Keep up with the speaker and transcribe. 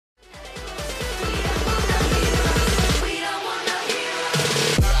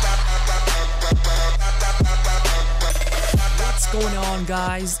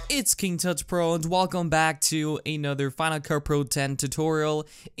guys, it's KingTutsPro and welcome back to another Final Cut Pro 10 tutorial.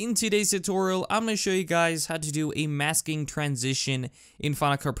 In today's tutorial, I'm going to show you guys how to do a masking transition in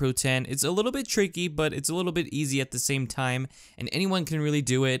Final Cut Pro 10. It's a little bit tricky, but it's a little bit easy at the same time, and anyone can really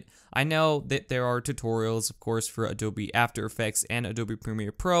do it. I know that there are tutorials, of course, for Adobe After Effects and Adobe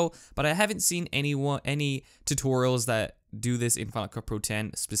Premiere Pro, but I haven't seen any tutorials that do this in Final Cut Pro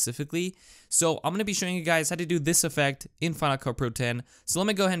 10 specifically. So I'm going to be showing you guys how to do this effect in Final Cut Pro 10. So let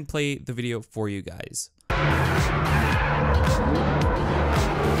me go ahead and play the video for you guys.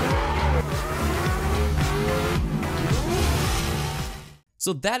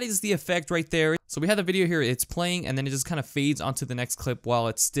 So that is the effect right there. So we have the video here, it's playing, and then it just kind of fades onto the next clip while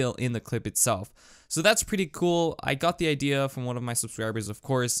it's still in the clip itself. So that's pretty cool. I got the idea from one of my subscribers, of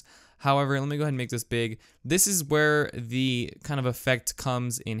course. However, let me go ahead and make this big. This is where the kind of effect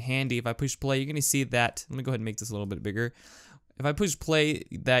comes in handy. If I push play, you're gonna see that. Let me go ahead and make this a little bit bigger. If I push play,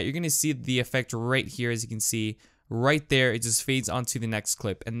 that you're gonna see the effect right here, as you can see. Right there, it just fades onto the next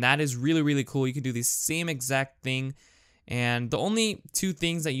clip. And that is really, really cool. You can do the same exact thing. And the only two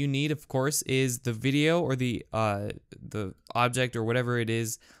things that you need, of course, is the video or the object or whatever it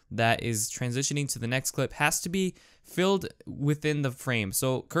is that is transitioning to the next clip has to be filled within the frame.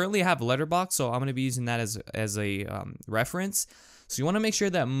 So currently I have letterbox, so I'm going to be using that as a reference. So you want to make sure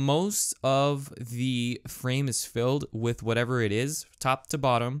that most of the frame is filled with whatever it is, top to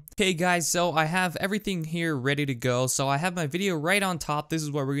bottom. Okay guys, so I have everything here ready to go. So I have my video right on top. This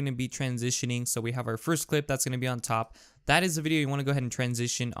is where we're going to be transitioning. So we have our first clip that's going to be on top. That is the video you want to go ahead and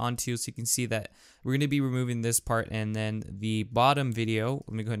transition onto, so you can see that we're going to be removing this part, and then the bottom video,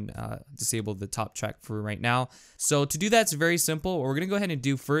 let me go ahead and disable the top track for right now. So to do that, it's very simple. What we're going to go ahead and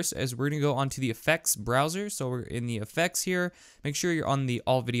do first is we're going to go onto the effects browser. So we're in the effects here. Make sure you're on the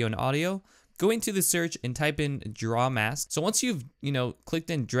all video and audio. Go into the search and type in draw mask. So once you've,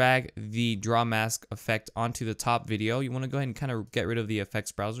 clicked and drag the draw mask effect onto the top video, you want to go ahead and kind of get rid of the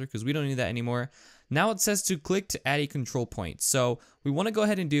effects browser because we don't need that anymore. Now it says to click to add a control point. So we want to go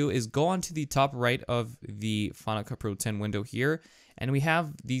ahead and do is go onto the top right of the Final Cut Pro 10 window here, and we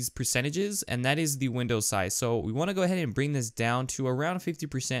have these percentages, and that is the window size. So we want to go ahead and bring this down to around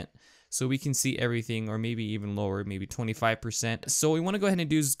 50%. So we can see everything, or maybe even lower, maybe 25%. So what we want to go ahead and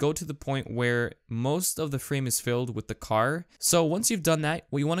do is go to the point where most of the frame is filled with the car. So once you've done that,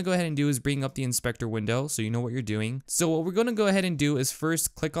 what you want to go ahead and do is bring up the inspector window so you know what you're doing. So what we're going to go ahead and do is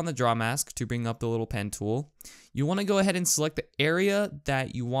first click on the draw mask to bring up the little pen tool. You want to go ahead and select the area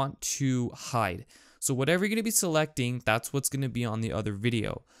that you want to hide. So whatever you're going to be selecting, that's what's going to be on the other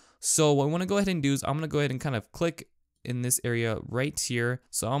video. So what I want to go ahead and do is I'm going to go ahead and kind of click in this area right here.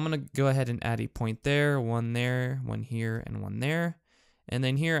 So I'm gonna go ahead and add a point there, one here, and one there. And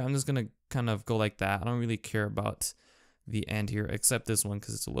then here, I'm just gonna kind of go like that. I don't really care about the end here, except this one,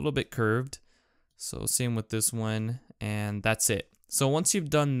 because it's a little bit curved. So same with this one, and that's it. So once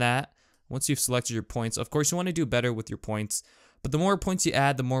you've done that, once you've selected your points, of course you wanna do better with your points, but the more points you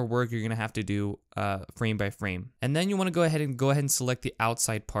add, the more work you're gonna have to do frame by frame. And then you wanna go ahead and select the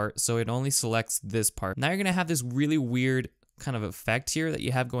outside part, so it only selects this part. Now you're gonna have this really weird kind of effect here that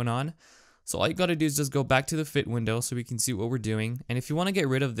you have going on. So all you gotta do is just go back to the fit window so we can see what we're doing. And if you wanna get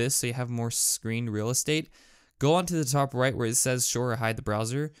rid of this so you have more screen real estate, go onto the top right where it says show or hide the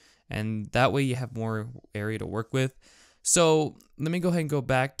browser, and that way you have more area to work with. So let me go ahead and go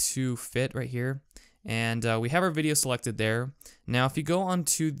back to fit right here. And we have our video selected there. Now if you go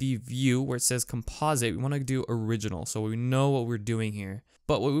onto the view where it says composite, we want to do original so we know what we're doing here.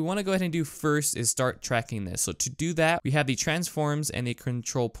 But what we want to go ahead and do first is start tracking this. So to do that, we have the transforms and the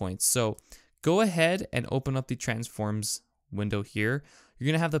control points. So go ahead and open up the transforms window here. You're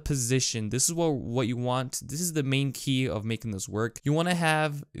going to have the position. This is what you want. This is the main key of making this work. You want to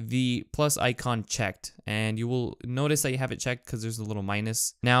have the plus icon checked, and you will notice that you have it checked because there's a little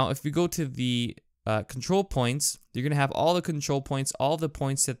minus. Now if you go to the control points, you're gonna have all the control points, all the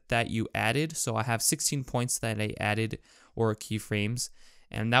points that you added. So I have 16 points that I added, or keyframes,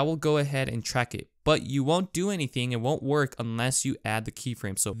 and that will go ahead and track it. But you won't do anything, it won't work unless you add the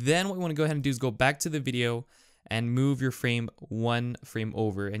keyframe. So then what we want to go ahead and do is go back to the video and move your frame one frame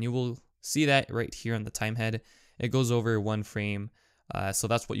over, and you will see that right here on the time head. It goes over one frame, so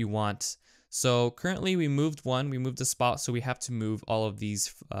that's what you want. So currently we moved a spot, so we have to move all of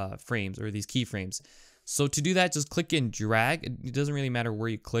these frames, or these keyframes. So to do that, just click and drag. It doesn't really matter where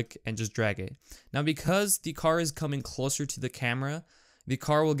you click, and just drag it. Now because the car is coming closer to the camera, the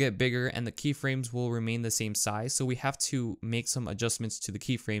car will get bigger and the keyframes will remain the same size. So we have to make some adjustments to the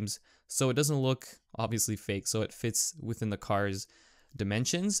keyframes so it doesn't look obviously fake, so it fits within the car's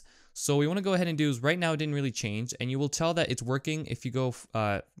dimensions. So we want to go ahead and do is right now it didn't really change, and you will tell that it's working if you go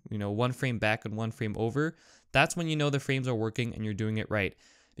one frame back and one frame over. That's when you know the frames are working and you're doing it right.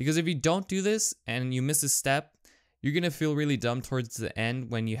 Because if you don't do this and you miss a step, you're going to feel really dumb towards the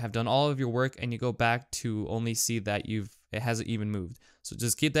end when you have done all of your work and you go back to only see that it hasn't even moved. So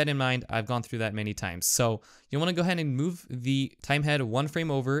just keep that in mind. I've gone through that many times. So you want to go ahead and move the time head one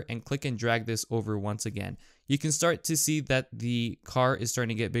frame over and click and drag this over once again. You can start to see that the car is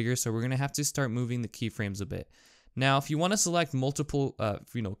starting to get bigger, so we're going to have to start moving the keyframes a bit. Now, if you want to select multiple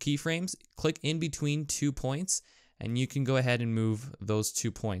keyframes, click in between 2 points and you can go ahead and move those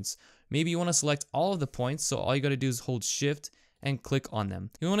 2 points. Maybe you want to select all of the points, so all you got to do is hold shift and click on them.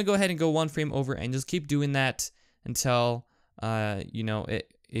 You want to go ahead and go one frame over and just keep doing that until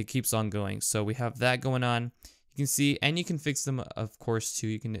it keeps on going. So we have that going on. You can see, and you can fix them, of course, too.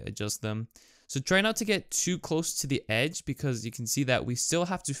 You can adjust them. So try not to get too close to the edge because you can see that we still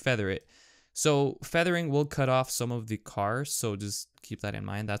have to feather it. So feathering will cut off some of the car, so just keep that in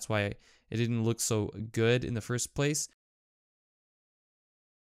mind. That's why it didn't look so good in the first place.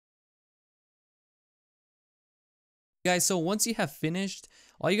 Guys, so once you have finished,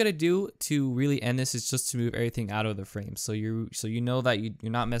 all you gotta do to really end this is just to move everything out of the frame. So you know that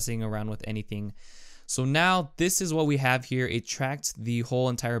you're not messing around with anything. So now this is what we have here. It tracked the whole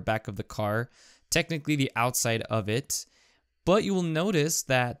entire back of the car, technically the outside of it. But you will notice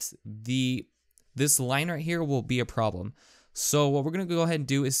that this line right here will be a problem. So what we're gonna go ahead and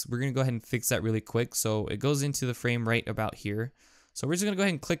do is we're gonna go ahead and fix that really quick. So it goes into the frame right about here. So we're just gonna go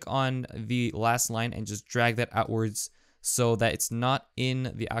ahead and click on the last line and just drag that outwards so that it's not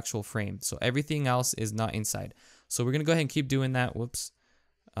in the actual frame. So everything else is not inside. So we're gonna go ahead and keep doing that. Whoops.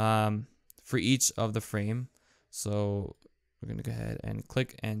 For each of the frame. So we're gonna go ahead and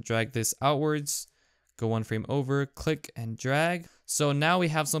click and drag this outwards. Go one frame over, click and drag. So now we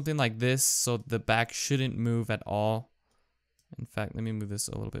have something like this. So the back shouldn't move at all. In fact, let me move this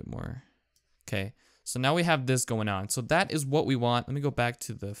a little bit more. Okay. So now we have this going on. So that is what we want. Let me go back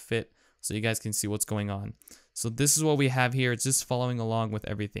to the fit so you guys can see what's going on. So this is what we have here. It's just following along with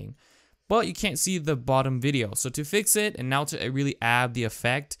everything. But you can't see the bottom video. So to fix it and now to really add the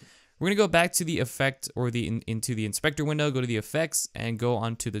effect, we're going to go back to the effect or into the inspector window, go to the effects and go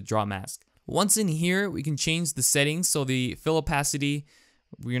onto the draw mask. Once in here, we can change the settings. So the fill opacity,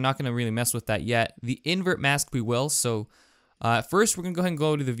 we're not going to really mess with that yet. The invert mask we will. So first, we're going to go ahead and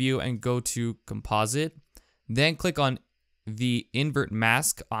go to the view and go to composite. Then click on the invert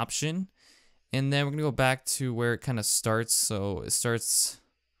mask option. And then we're going to go back to where it kind of starts. So it starts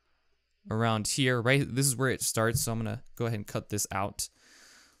around here, right? This is where it starts. So I'm going to go ahead and cut this out.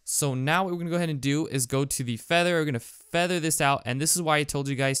 So now what we're going to go ahead and do is go to the feather. We're going to feather this out. And this is why I told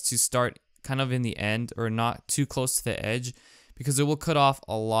you guys to start kind of in the end or not too close to the edge, because it will cut off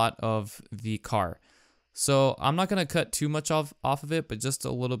a lot of the car. So I'm not going to cut too much off of it, but just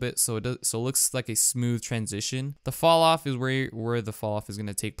a little bit so it looks like a smooth transition. The fall off is where the fall off is going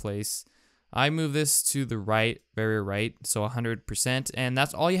to take place. I move this to the right, very right, so 100%, and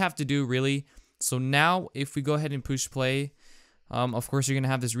that's all you have to do really. So now if we go ahead and push play, of course you're going to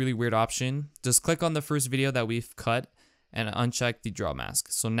have this really weird option. Just click on the first video that we've cut and uncheck the draw mask.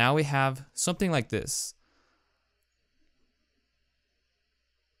 So now we have something like this.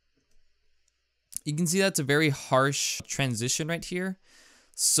 You can see that's a very harsh transition right here.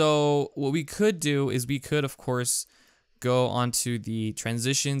 So what we could do is we could, of course, go onto the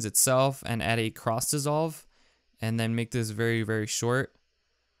transitions itself and add a cross dissolve and then make this very, very short.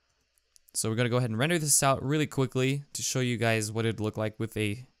 So we're going to go ahead and render this out really quickly to show you guys what it'd look like with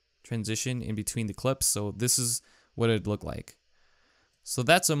a transition in between the clips. So this is what it'd look like. So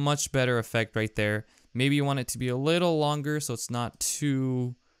that's a much better effect right there. Maybe you want it to be a little longer so it's not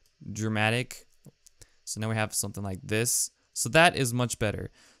too dramatic. So now we have something like this. So that is much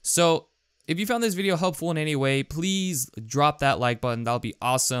better. So if you found this video helpful in any way, please drop that like button. That'll be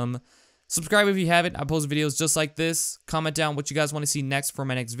awesome. Subscribe if you haven't. I post videos just like this. Comment down what you guys want to see next for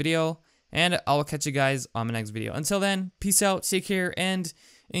my next video. And I'll catch you guys on my next video. Until then, peace out, take care, and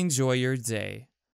enjoy your day.